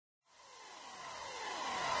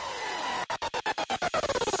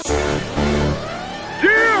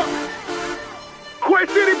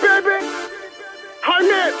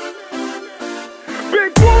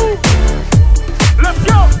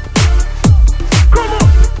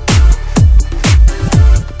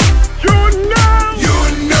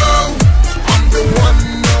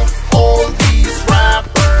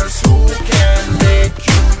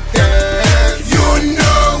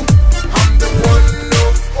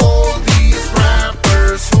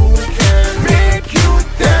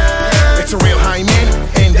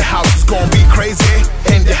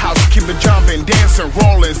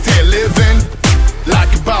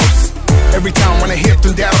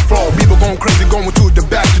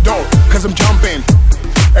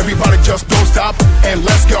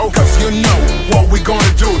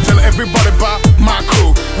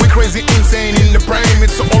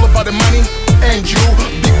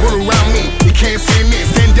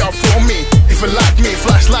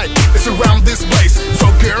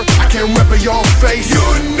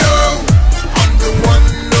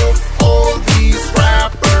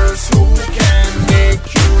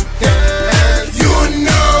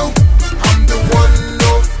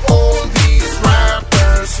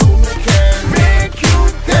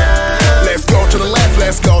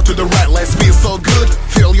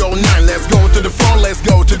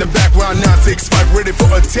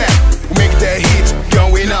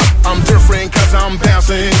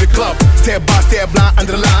Step by step, line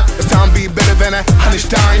under the line. It's time to be better than a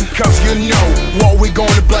Einstein. Cause you know what we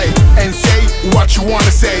gonna play. And say what you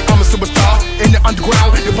wanna say. I'm a superstar in the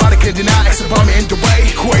underground. Your body can't deny it's about me in the way.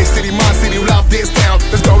 Quay City, my city, love this town.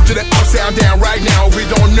 Let's go to the upside down right now. If we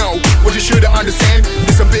don't know what you should understand.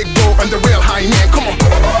 It's a big bull and the real high man. Come on.